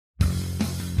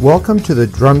Welcome to the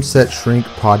Drum Set Shrink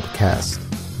podcast.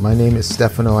 My name is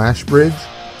Stefano Ashbridge,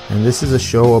 and this is a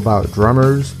show about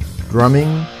drummers,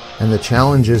 drumming, and the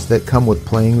challenges that come with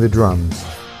playing the drums.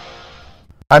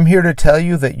 I'm here to tell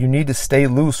you that you need to stay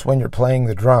loose when you're playing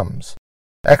the drums.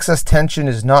 Excess tension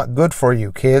is not good for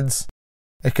you, kids.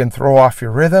 It can throw off your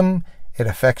rhythm, it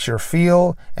affects your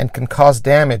feel, and can cause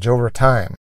damage over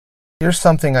time. Here's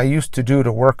something I used to do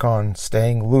to work on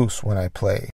staying loose when I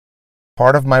play.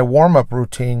 Part of my warm-up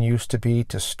routine used to be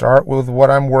to start with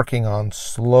what I'm working on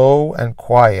slow and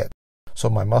quiet, so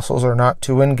my muscles are not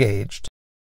too engaged.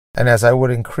 And as I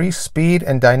would increase speed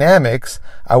and dynamics,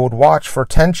 I would watch for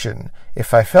tension.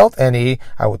 If I felt any,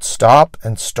 I would stop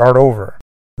and start over.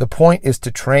 The point is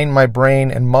to train my brain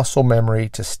and muscle memory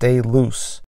to stay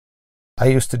loose. I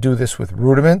used to do this with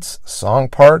rudiments, song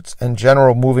parts, and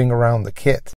general moving around the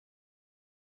kit.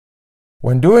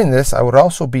 When doing this, I would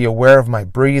also be aware of my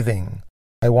breathing.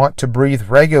 I want to breathe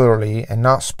regularly and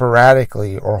not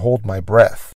sporadically or hold my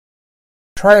breath.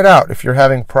 Try it out if you're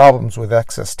having problems with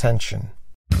excess tension.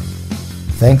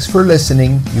 Thanks for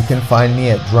listening. You can find me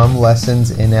at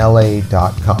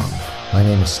drumlessonsinla.com. My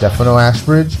name is Stefano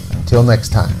Ashbridge. Until next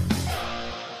time.